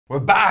We're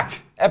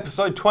back,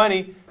 episode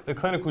 20, the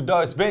clinical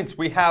dose. Vince,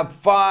 we have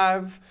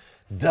 5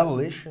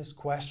 delicious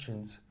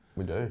questions.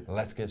 We do.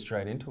 Let's get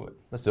straight into it.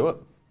 Let's do it.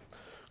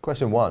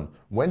 Question 1.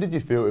 When did you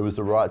feel it was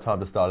the right time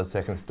to start a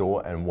second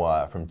store and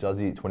why? From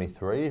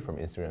Juzzy23 from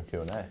Instagram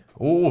Q&A.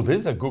 Oh, this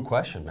is a good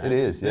question, man. It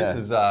is, yeah.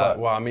 This is,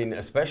 well, I mean,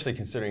 especially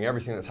considering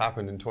everything that's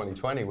happened in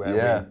 2020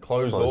 where we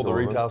closed all the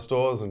retail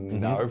stores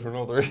and now open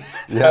all the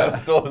retail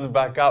stores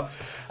back up.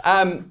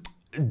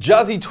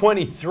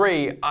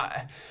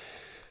 Juzzy23,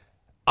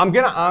 I'm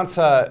going to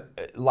answer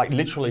like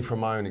literally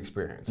from my own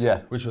experience.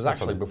 Yeah. Which was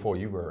actually before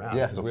you were around.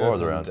 Yeah, before I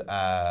was around.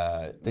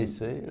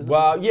 DC?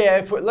 Well,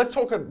 yeah, let's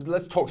talk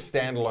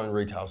standalone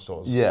retail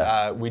stores.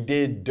 Yeah. We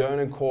did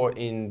Dernancourt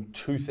in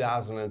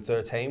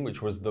 2013,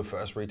 which was the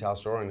first retail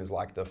store and is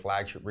like the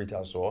flagship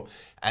retail store.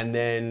 And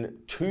then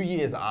 2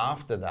 years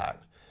after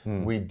that,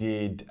 we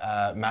did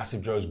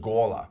MassiveJoes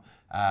Gawler,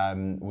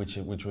 which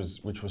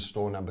was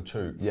store number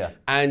 2. Yeah.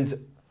 And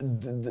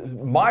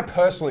my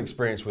personal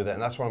experience with it,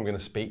 and that's what I'm going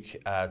to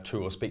speak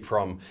to or speak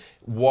from,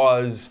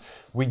 was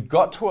we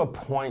got to a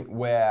point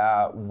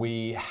where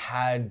we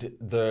had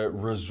the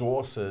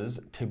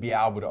resources to be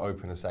able to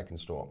open a second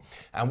store.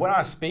 And when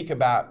I speak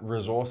about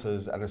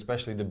resources, and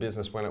especially the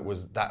business when it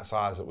was that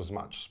size, it was a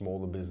much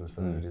smaller business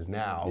than it is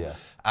now,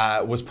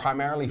 was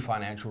primarily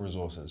financial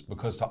resources.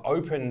 Because to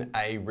open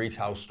a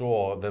retail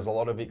store, there's a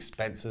lot of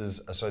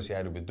expenses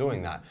associated with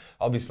doing that.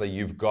 Obviously,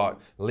 you've got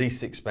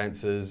lease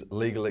expenses,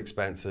 legal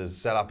expenses,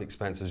 setup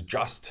expenses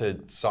just to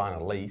sign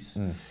a lease.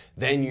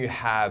 Then you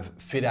have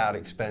fit out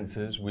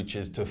expenses, which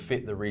is to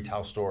fit the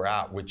retail store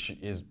out, which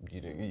is,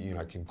 you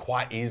know, can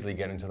quite easily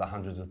get into the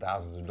hundreds of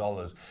thousands of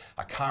dollars.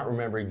 I can't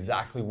remember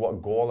exactly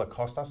what Gawler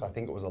cost us. I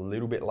think it was a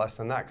little bit less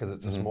than that because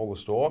it's a smaller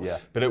store,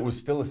 but it was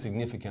still a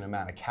significant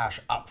amount of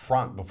cash up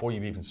front before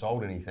you've even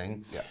sold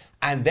anything.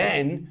 And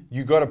then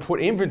you got to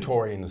put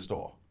inventory in the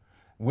store,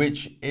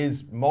 which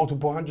is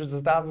multiple hundreds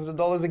of thousands of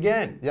dollars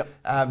again,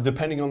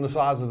 depending on the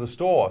size of the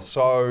store.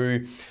 So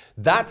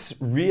that's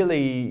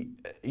really,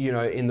 you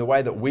know, in the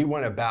way that we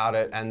went about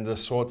it and the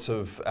sorts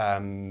of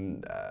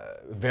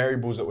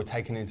variables that were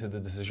taken into the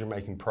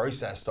decision-making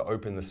process to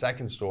open the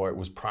second store, it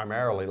was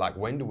primarily like,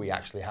 when do we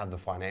actually have the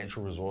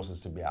financial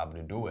resources to be able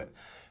to do it?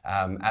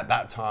 At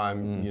that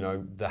time, you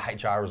know, the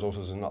HR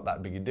resources are not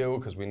that big a deal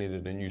because we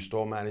needed a new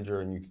store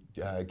manager, a new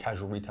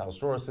casual retail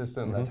store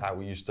assistant. That's how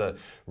we used to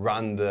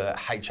run the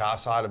HR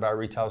side of our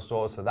retail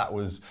store. So that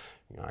was,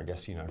 you know, I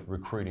guess, you know,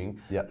 recruiting,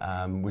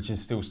 which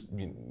is still,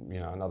 you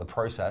know, another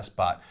process,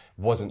 but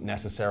wasn't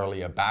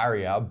necessarily a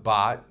barrier.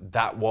 But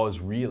that was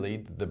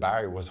really, the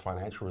barrier was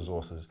financial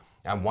resources.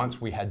 And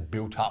once we had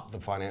built up the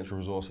financial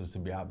resources to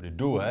be able to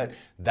do it,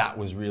 that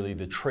was really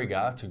the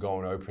trigger to go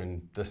and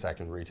open the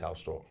second retail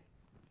store.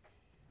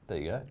 There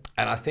you go.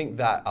 And I think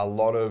that a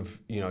lot of,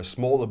 you know,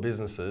 smaller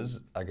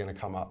businesses are going to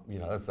come up, you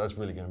know, that's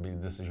really going to be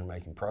the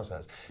decision-making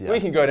process. We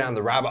can go down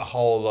the rabbit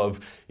hole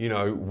of, you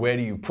know, where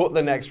do you put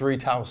the next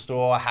retail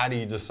store? How do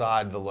you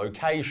decide the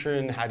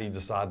location? How do you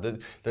decide that?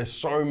 There's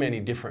so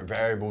many different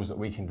variables that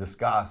we can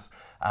discuss.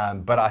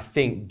 But I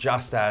think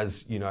just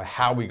as, you know,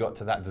 how we got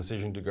to that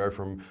decision to go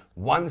from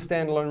 1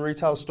 standalone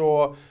retail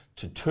store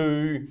to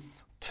 2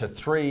 to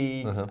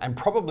 3, and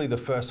probably the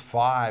first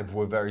 5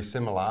 were very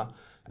similar.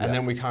 And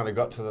then we kind of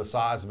got to the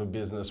size of a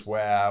business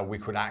where we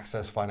could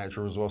access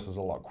financial resources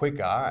a lot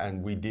quicker.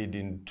 And we did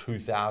in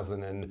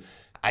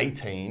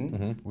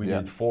 2018, we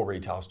did 4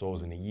 retail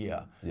stores in a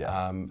year.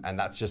 And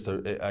that's just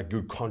a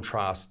good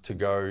contrast to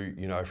go,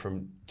 you know,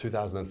 from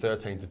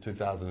 2013 to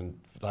 2000,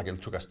 like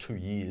it took us 2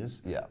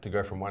 years to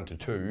go from 1 to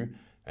 2.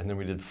 And then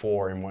we did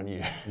 4 in 1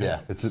 year.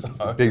 It's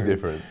a big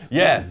difference.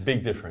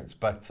 Big difference.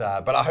 But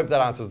I hope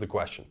that answers the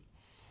question.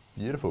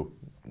 Beautiful.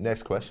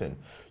 Next question.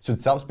 Should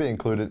subs be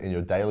included in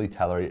your daily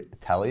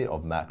tally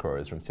of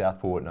macros? From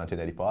Southport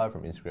 1985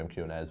 from Instagram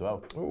Q&A as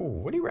well. Ooh,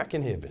 what do you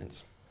reckon here,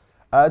 Vince?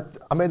 I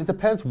mean, it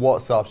depends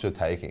what subs you're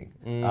taking.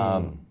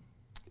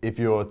 If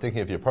you're thinking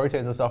of your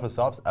proteins and stuff as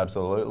subs,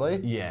 absolutely.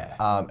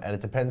 And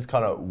it depends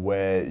kind of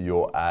where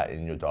you're at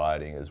in your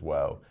dieting as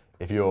well.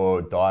 If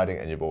you're dieting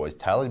and you've always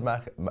tallied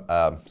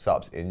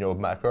subs in your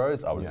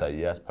macros, I would say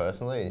yes,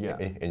 personally,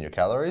 in your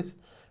calories.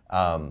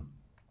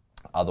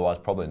 Otherwise,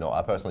 probably not.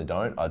 I personally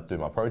don't. I do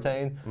my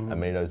protein,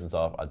 aminos and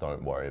stuff. I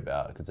don't worry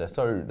about because they're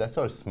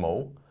so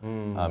small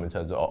in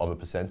terms of a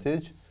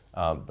percentage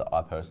that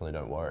I personally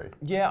don't worry.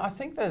 Yeah, I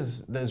think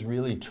there's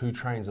really 2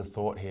 trains of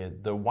thought here.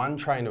 The one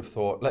train of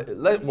thought.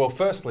 Well,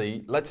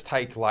 firstly, let's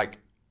take like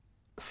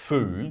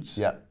foods.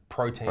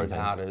 Proteins.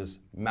 Powders,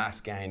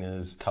 mass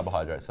gainers,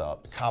 carbohydrate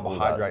subs.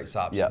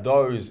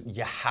 Those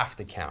you have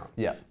to count.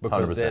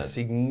 Because 100%. they're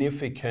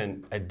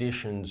significant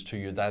additions to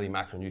your daily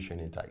macronutrient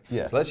intake.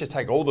 So let's just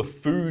take all the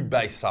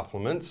food-based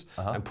supplements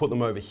and put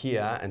them over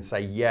here and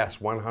say, yes,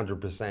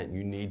 100%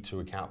 you need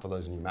to account for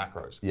those in your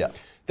macros.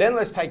 Then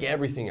let's take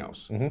everything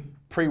else.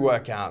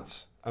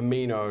 Pre-workouts,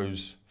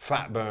 aminos,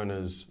 fat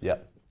burners,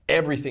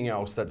 everything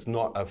else that's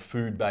not a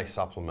food-based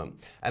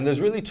supplement. And there's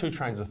really two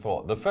trains of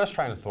thought. The first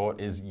train of thought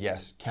is,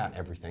 yes, count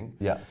everything.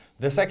 Yeah.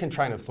 The second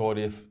train of thought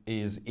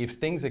is if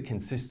things are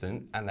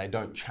consistent and they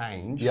don't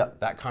change,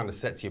 that kind of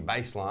sets your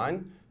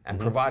baseline, and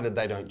provided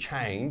they don't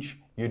change,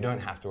 you don't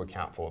have to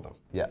account for them.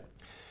 Yeah.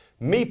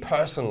 Me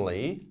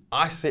personally,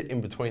 I sit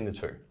in between the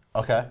two.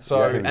 Okay.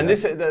 So, and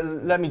this,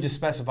 let me just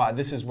specify,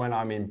 this is when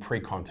I'm in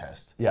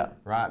pre-contest. Yeah.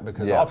 Right?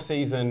 Because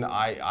off-season,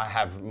 I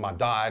have my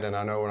diet and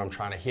I know what I'm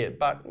trying to hit,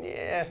 but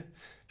yeah,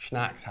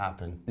 snacks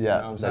happen. Yeah,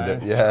 you know what I'm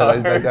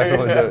saying? they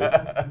definitely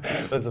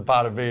do. That's a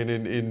part of being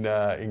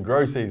in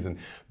grow season.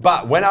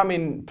 But when I'm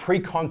in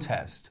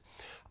pre-contest,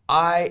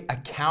 I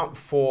account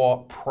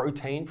for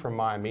protein from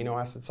my amino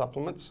acid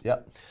supplements.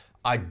 Yep.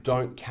 I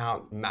don't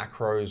count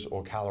macros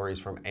or calories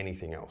from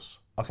anything else.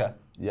 Okay.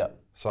 Yep.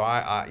 So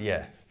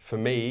for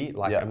me,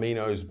 like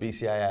aminos,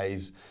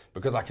 BCAAs,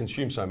 because I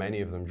consume so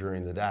many of them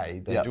during the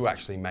day, they do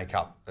actually make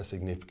up a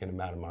significant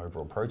amount of my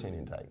overall protein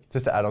intake.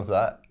 Just to add on to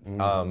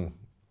that,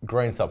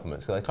 grain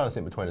supplements, because they kind of sit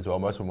in between as well.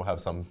 Most of them will have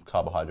some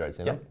carbohydrates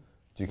in them.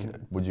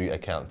 Would you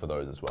account for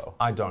those as well?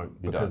 I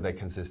don't, because they're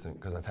consistent,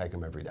 because I take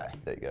them every day.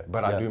 There you go.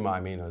 But I do my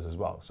aminos as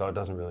well, so it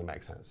doesn't really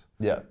make sense.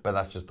 Yeah. But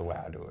that's just the way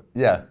I do it.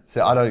 Yeah.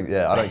 So I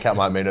don't count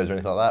my aminos or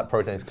anything like that.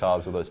 Proteins,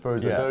 carbs, all those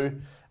foods I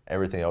do.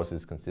 Everything else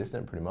is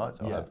consistent pretty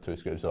much. I'll have 2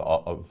 scoops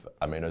of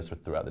aminos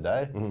throughout the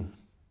day,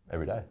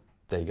 every day.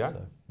 There you go.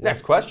 So,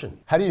 next question.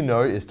 How do you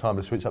know it's time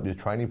to switch up your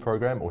training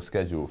program or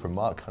schedule? From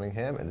Mark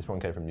Cunningham, and this one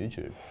came from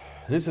YouTube.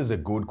 This is a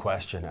good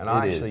question, and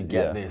I actually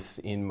get this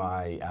in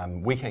my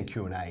weekend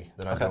Q&A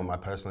that I do on my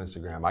personal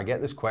Instagram. I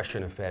get this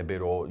question a fair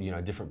bit, or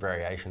different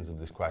variations of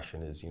this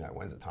question is,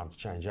 when's it time to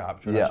change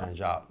up? Should I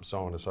change up? So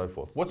on and so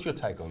forth. What's your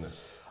take on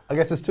this? I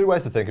guess there's 2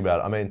 ways to think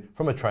about it. I mean,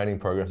 from a training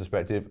program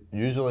perspective,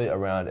 usually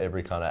around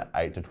every kind of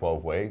 8 to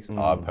 12 weeks,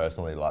 I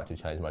personally like to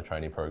change my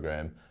training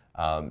program.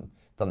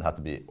 Doesn't have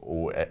to be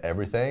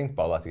everything,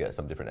 but I like to get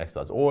some different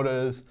exercise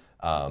orders,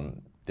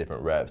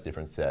 different reps,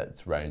 different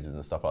sets, ranges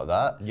and stuff like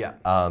that.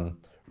 Yeah.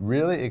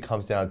 Really, it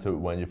comes down to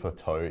when you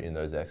plateau in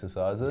those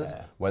exercises,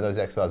 when those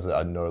exercises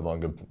are no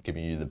longer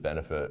giving you the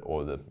benefit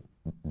or the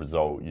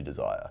result you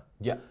desire.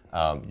 Yeah.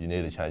 You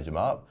need to change them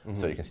up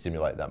so you can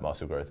stimulate that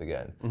muscle growth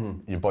again.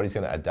 Your body's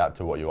going to adapt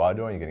to what you are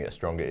doing. You're going to get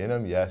stronger in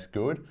them. Yes,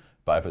 good.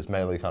 But if it's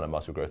mainly kind of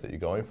muscle growth that you're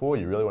going for,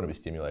 you really want to be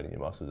stimulating your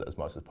muscles as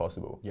much as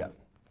possible. Yeah.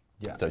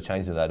 Yeah. So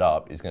changing that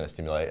up is going to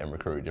stimulate and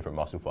recruit different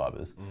muscle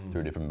fibers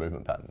through different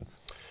movement patterns.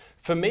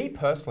 For me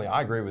personally,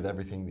 I agree with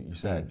everything that you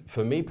said.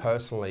 For me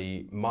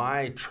personally,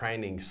 my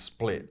training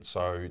split,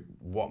 so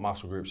what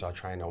muscle groups I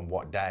train on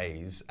what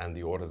days and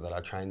the order that I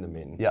train them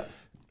in. Yeah.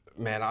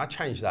 Man, I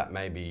change that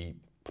maybe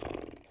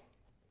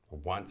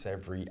once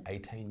every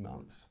 18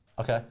 months.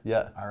 Okay,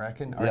 yeah. I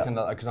reckon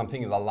that, because I'm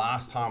thinking the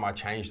last time I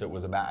changed it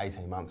was about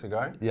 18 months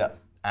ago. Yeah.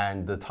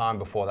 And the time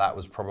before that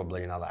was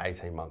probably another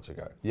 18 months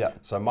ago. Yeah.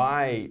 So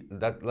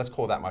let's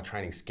call that my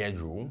training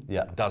schedule,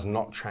 does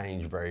not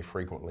change very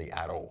frequently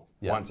at all.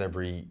 Yeah. Once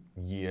every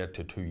year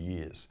to 2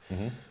 years.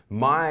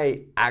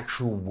 My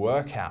actual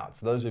workouts,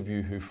 those of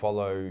you who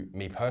follow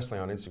me personally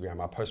on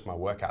Instagram, I post my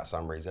workout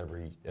summaries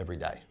every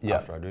day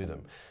after I do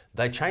them.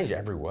 They change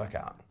every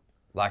workout.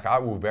 Like I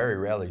will very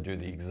rarely do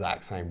the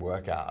exact same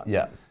workout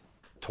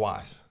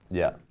twice.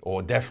 Yeah.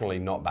 Or definitely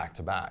not back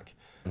to back.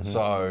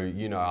 So,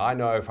 I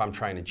know if I'm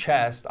training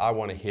chest, I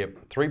want to hit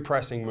 3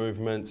 pressing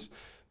movements,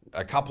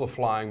 a couple of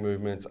flying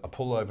movements, a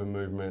pullover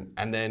movement,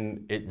 and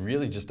then it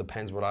really just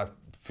depends what I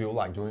feel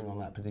like doing on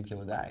that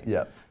particular day.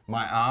 Yeah.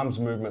 My arms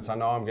movements, I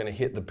know I'm going to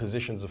hit the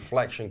positions of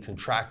flexion,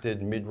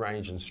 contracted,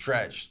 mid-range, and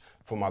stretched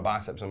for my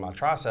biceps and my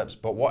triceps,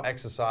 but what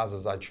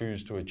exercises I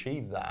choose to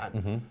achieve that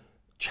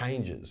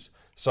changes.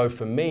 So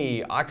for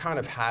me, I kind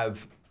of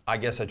have, I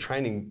guess, a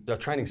training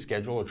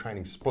schedule, a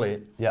training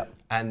split,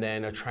 and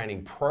then a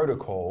training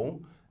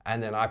protocol,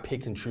 and then I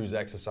pick and choose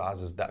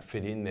exercises that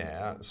fit in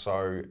there,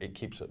 so it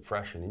keeps it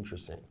fresh and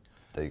interesting.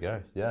 There you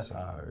go, yeah.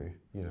 So,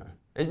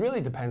 it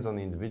really depends on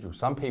the individual.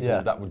 Some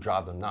people that would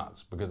drive them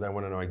nuts because they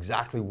want to know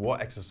exactly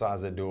what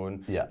exercise they're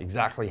doing,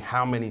 exactly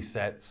how many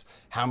sets,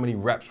 how many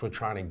reps we're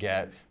trying to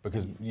get,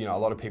 because, a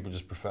lot of people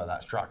just prefer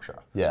that structure.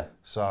 Yeah.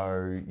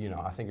 So,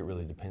 I think it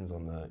really depends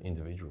on the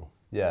individual.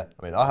 Yeah,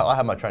 I mean, I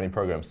have my training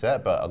program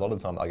set, but a lot of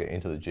the time I get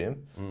into the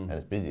gym and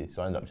it's busy,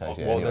 so I end up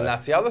changing it anyway. Then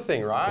that's the other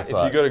thing, right? If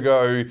you got to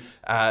go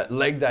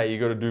leg day, you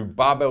got to do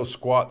barbell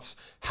squats,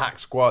 hack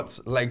squats,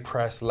 leg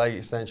press, leg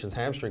extensions,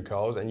 hamstring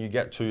curls, and you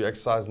get to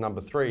exercise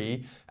number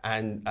 3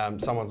 and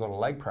someone's on a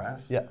leg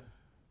press. Yeah.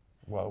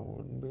 Well,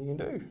 what are you going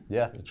to do?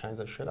 Yeah. You change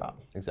that shit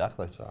up.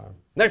 Exactly. So,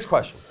 next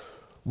question.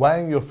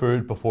 Weighing your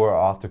food before or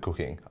after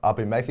cooking. I've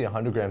been making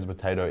 100 grams of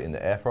potato in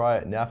the air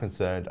fryer. Now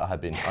concerned, I have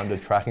been under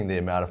tracking the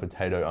amount of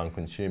potato I'm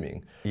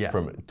consuming. Yeah.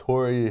 From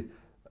Tori, do you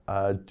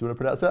want to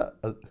pronounce that?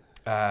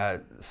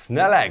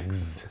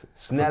 Snelleksz.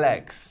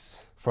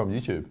 Snelleksz. From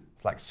YouTube.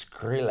 It's like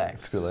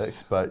Skrillex.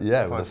 Skrillex, but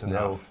yeah, with a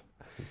Snell.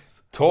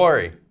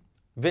 Tori,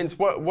 Vince,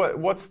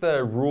 what's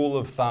the rule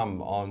of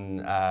thumb on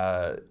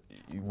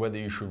whether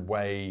you should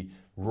weigh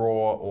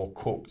raw or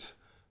cooked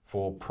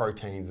for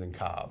proteins and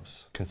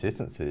carbs?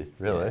 Consistency,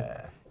 really.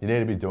 Yeah. You need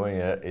to be doing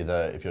it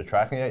either, if you're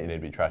tracking it, you need to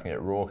be tracking it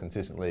raw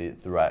consistently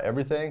throughout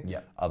everything. Yeah.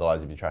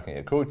 Otherwise, if you're tracking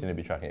it cooked, you need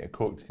to be tracking it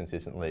cooked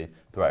consistently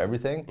throughout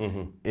everything.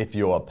 Mm-hmm. If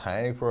you're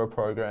paying for a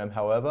program,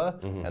 however,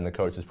 and the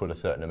coach has put a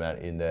certain amount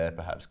in there,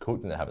 perhaps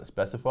cooked and they haven't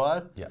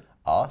specified,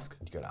 ask.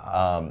 You gotta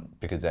ask.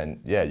 Because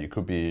then, yeah, you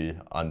could be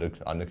under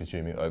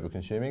consuming, over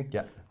consuming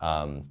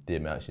the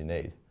amounts you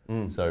need.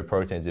 So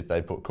proteins, if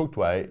they put cooked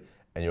weight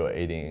and you're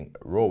eating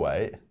raw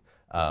weight,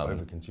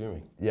 over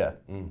consuming. Yeah.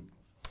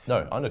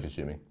 No, under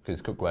consuming,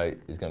 because cooked weight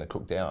is going to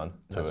cook down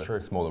to a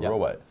smaller raw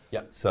weight.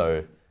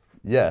 So,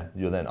 yeah,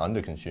 you're then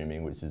under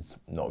consuming, which is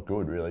not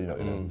good, really. You're not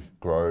going to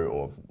grow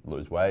or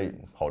lose weight,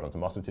 hold on to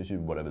muscle tissue,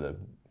 whatever the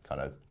kind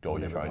of goal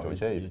you're trying to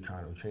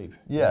achieve.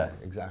 Yeah,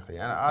 exactly.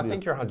 And I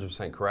think you're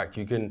 100% correct.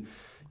 You can,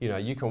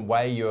 you can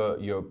weigh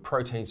your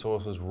protein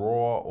sources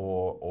raw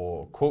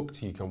or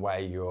cooked. You can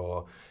weigh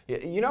your,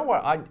 you know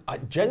what, I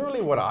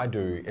generally what I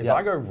do is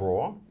I go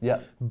raw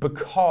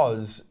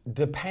because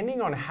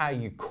depending on how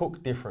you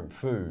cook different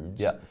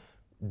foods,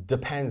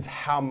 depends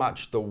how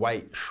much the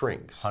weight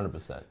shrinks.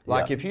 100%.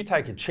 Like if you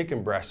take a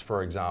chicken breast,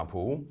 for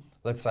example,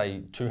 let's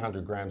say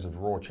 200 grams of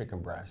raw chicken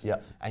breast,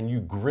 and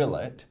you grill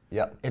it,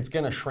 it's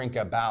going to shrink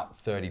about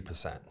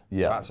 30%. Right?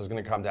 So it's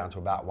going to come down to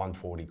about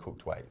 140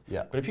 cooked weight.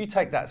 But if you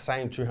take that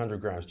same 200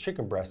 grams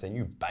chicken breast and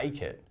you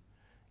bake it,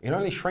 it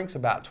only shrinks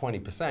about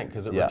 20%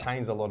 because it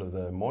retains a lot of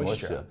the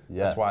moisture.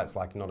 That's why it's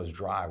like not as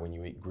dry when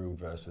you eat grilled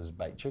versus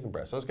baked chicken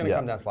breast. So it's going to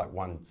come down to like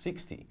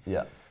 160.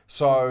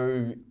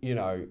 So,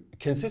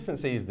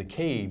 consistency is the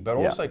key, but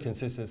also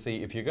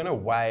consistency, if you're going to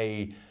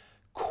weigh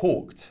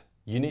cooked,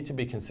 you need to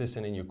be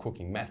consistent in your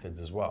cooking methods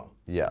as well.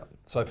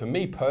 So for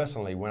me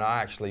personally, when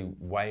I actually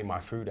weigh my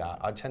food out,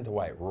 I tend to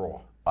weigh it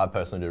raw. I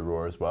personally do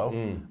raw as well.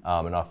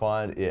 And I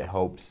find it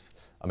helps.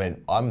 I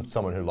mean, I'm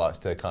someone who likes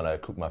to kind of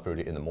cook my food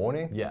in the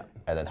morning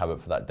and then have it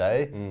for that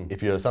day.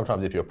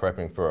 Sometimes if you're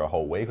prepping for a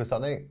whole week or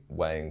something,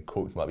 weighing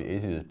cooked might be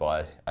easier. Just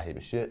buy a heap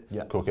of shit,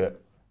 cook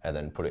it, and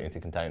then put it into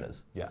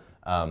containers.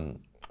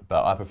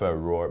 But I prefer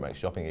raw. It makes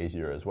shopping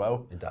easier as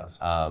well. It does.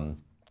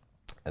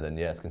 And then,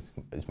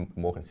 it's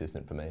more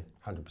consistent for me.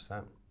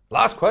 100%.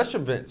 Last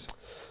question, Vince.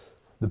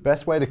 The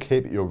best way to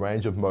keep your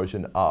range of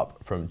motion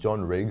up, from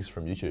Jon Riggs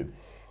from YouTube.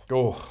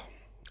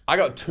 I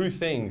got two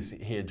things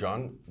here,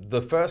 John.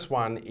 The first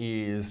one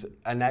is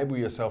enable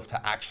yourself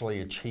to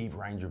actually achieve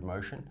range of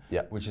motion,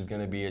 which is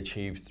going to be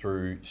achieved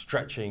through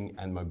stretching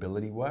and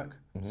mobility work.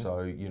 So,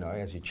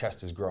 as your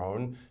chest is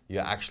growing,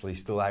 you're actually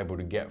still able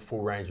to get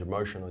full range of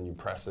motion on your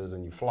presses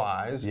and your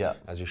flies.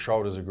 As your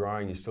shoulders are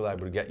growing, you're still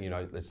able to get,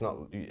 it's not,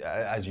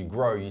 as you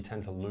grow, you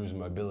tend to lose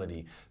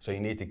mobility. So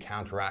you need to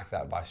counteract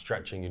that by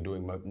stretching and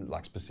doing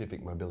like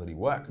specific mobility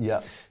work.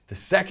 The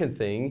second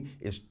thing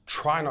is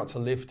try not to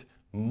lift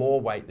more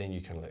weight than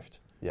you can lift.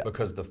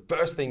 Because the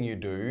first thing you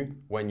do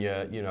when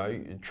you're,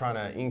 trying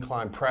to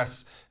incline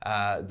press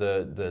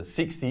the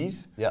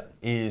 60s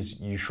is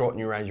you shorten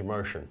your range of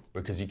motion,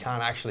 because you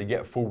can't actually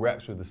get full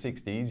reps with the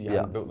 60s. You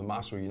haven't built the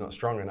muscle, you're not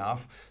strong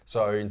enough.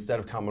 So instead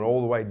of coming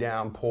all the way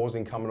down,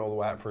 pausing, coming all the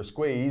way out for a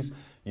squeeze,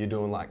 you're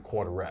doing like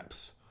quarter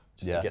reps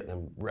just to get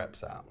them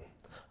reps out.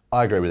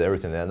 I agree with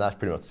everything there, and that's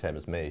pretty much the same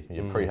as me.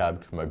 Your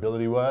prehab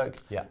mobility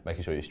work,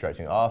 making sure you're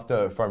stretching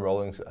after. Foam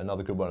rolling's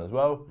another good one as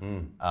well.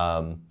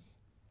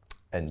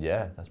 And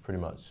that's pretty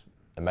much,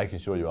 and making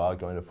sure you are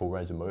going to full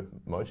range of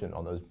motion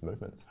on those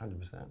movements.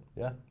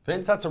 100%.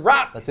 Vince, that's a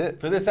wrap. That's it.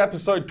 For this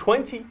episode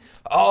 20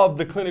 of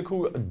The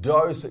Clinical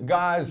Dose.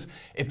 Guys,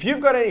 if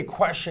you've got any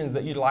questions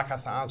that you'd like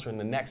us to answer in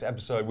the next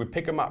episode, we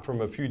pick them up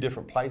from a few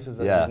different places,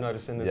 as you've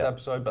noticed in this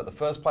episode. But the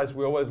first place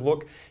we always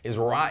look is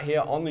right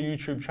here on the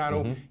YouTube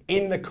channel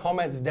in the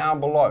comments down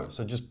below.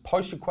 So just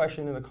post your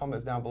question in the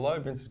comments down below.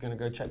 Vince is going to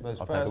go check those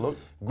first. Take a look.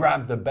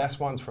 Grab the best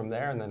ones from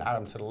there and then add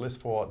them to the list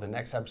for the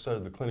next episode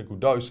of The Clinical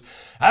Dose.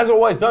 As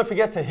always, don't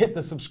forget to hit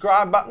the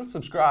subscribe button.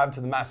 Subscribe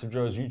to the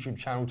MassiveJoes YouTube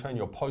channel. Turn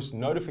your post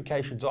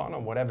notifications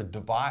on whatever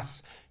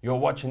device you're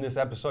watching this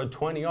episode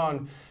 20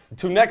 on.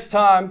 Until next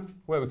time,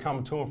 where we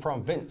come to and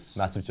from, Vince.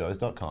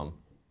 MassiveJoes.com.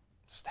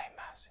 Stay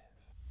massive.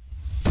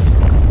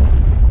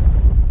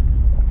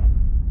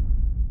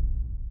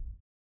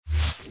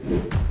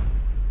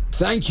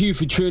 Thank you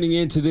for tuning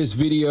into this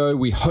video.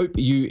 We hope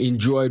you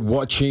enjoyed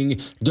watching.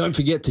 Don't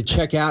forget to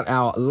check out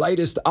our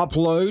latest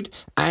upload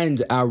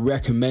and our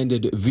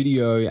recommended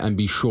video, and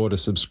be sure to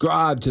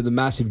subscribe to the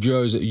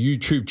MassiveJoes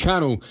YouTube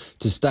channel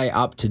to stay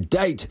up to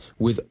date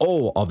with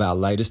all of our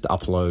latest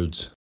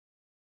uploads.